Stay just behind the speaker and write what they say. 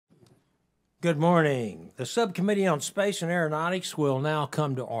Good morning. The Subcommittee on Space and Aeronautics will now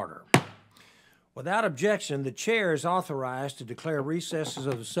come to order. Without objection, the chair is authorized to declare recesses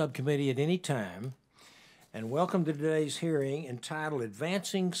of the subcommittee at any time. And welcome to today's hearing entitled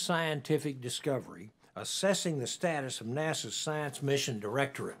Advancing Scientific Discovery, Assessing the Status of NASA's Science Mission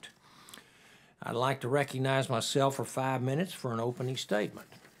Directorate. I'd like to recognize myself for 5 minutes for an opening statement.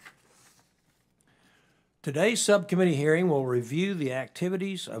 Today's subcommittee hearing will review the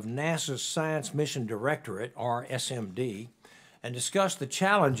activities of NASA's Science Mission Directorate, or SMD, and discuss the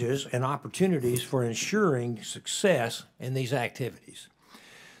challenges and opportunities for ensuring success in these activities.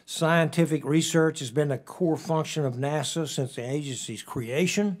 Scientific research has been a core function of NASA since the agency's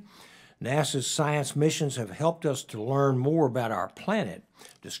creation. NASA's science missions have helped us to learn more about our planet,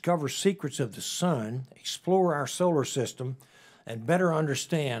 discover secrets of the sun, explore our solar system, and better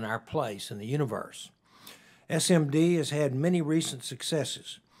understand our place in the universe. SMD has had many recent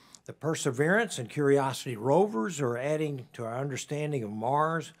successes. The Perseverance and Curiosity rovers are adding to our understanding of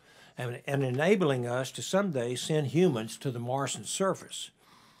Mars and enabling us to someday send humans to the Martian surface.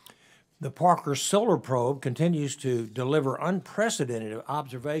 The Parker Solar Probe continues to deliver unprecedented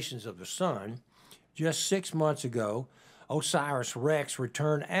observations of the sun. Just 6 months ago, OSIRIS-REx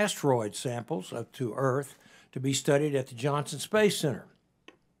returned asteroid samples up to Earth to be studied at the Johnson Space Center.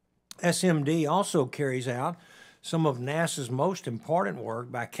 SMD also carries out some of NASA's most important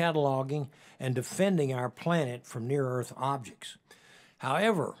work by cataloging and defending our planet from near-Earth objects.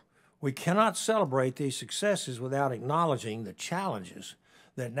 However, we cannot celebrate these successes without acknowledging the challenges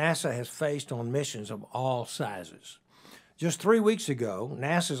that NASA has faced on missions of all sizes. Just 3 weeks ago,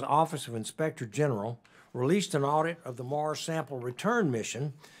 NASA's Office of Inspector General released an audit of the Mars Sample Return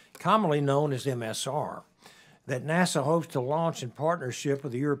Mission, commonly known as MSR, that NASA hopes to launch in partnership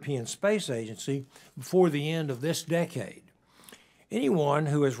with the European Space Agency before the end of this decade. Anyone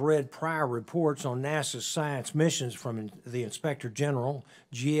who has read prior reports on NASA's science missions from the Inspector General,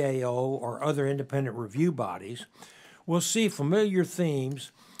 GAO, or other independent review bodies will see familiar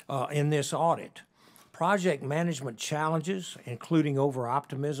themes in this audit. Project management challenges, including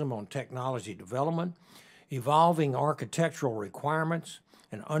over-optimism on technology development, evolving architectural requirements,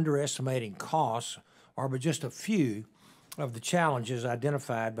 and underestimating costs, are but just a few of the challenges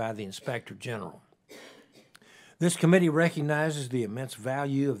identified by the Inspector General. This committee recognizes the immense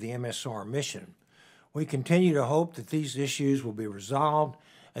value of the MSR mission. We continue to hope that these issues will be resolved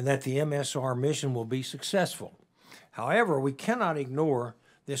and that the MSR mission will be successful. However, we cannot ignore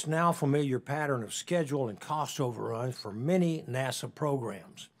this now familiar pattern of schedule and cost overruns for many NASA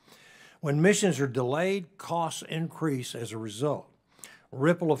programs. When missions are delayed, costs increase as a result.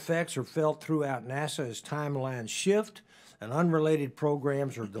 Ripple effects are felt throughout NASA as timelines shift and unrelated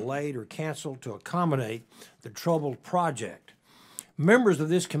programs are delayed or canceled to accommodate the troubled project. Members of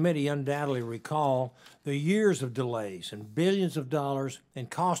this committee undoubtedly recall the years of delays and billions of dollars in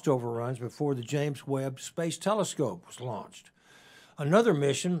cost overruns before the James Webb Space Telescope was launched. Another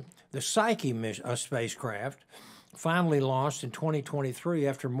mission, the Psyche spacecraft, finally launched in 2023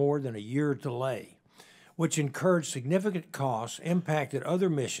 after more than a year delay, which incurred significant costs, impacted other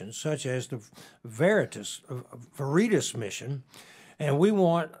missions such as the Veritas mission, and we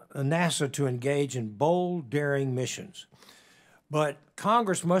want NASA to engage in bold, daring missions. But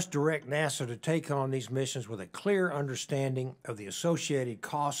Congress must direct NASA to take on these missions with a clear understanding of the associated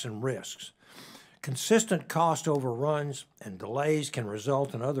costs and risks. Consistent cost overruns and delays can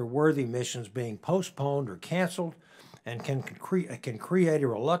result in other worthy missions being postponed or canceled and can create a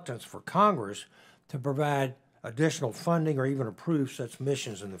reluctance for Congress to provide additional funding or even approve such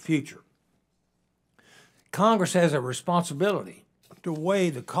missions in the future. Congress has a responsibility to weigh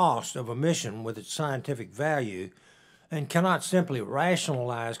the cost of a mission with its scientific value and cannot simply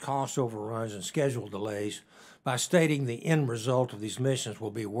rationalize cost overruns and schedule delays by stating the end result of these missions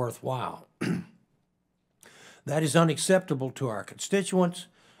will be worthwhile. That is unacceptable to our constituents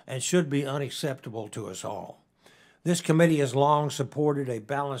and should be unacceptable to us all. This committee has long supported a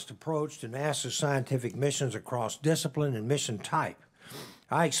balanced approach to NASA's scientific missions across discipline and mission type.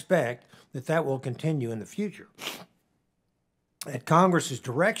 I expect that will continue in the future. At Congress's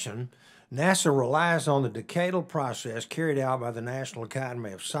direction, NASA relies on the decadal process carried out by the National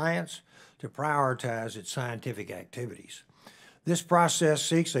Academy of Science to prioritize its scientific activities. This process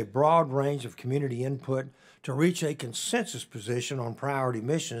seeks a broad range of community input to reach a consensus position on priority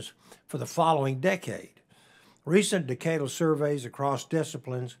missions for the following decade. Recent decadal surveys across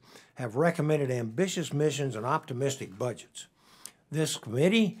disciplines have recommended ambitious missions and optimistic budgets. This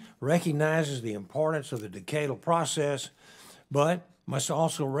committee recognizes the importance of the decadal process, but must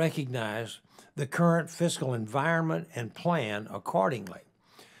also recognize the current fiscal environment and plan accordingly.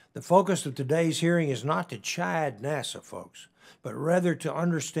 The focus of today's hearing is not to chide NASA, folks, but rather to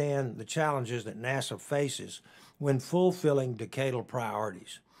understand the challenges that NASA faces when fulfilling decadal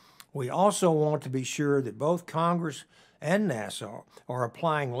priorities. We also want to be sure that both Congress and NASA are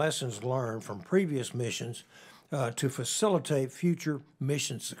applying lessons learned from previous missions to facilitate future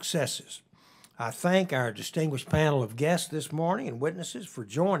mission successes. I thank our distinguished panel of guests this morning and witnesses for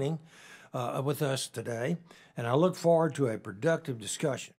joining with us today, and I look forward to a productive discussion.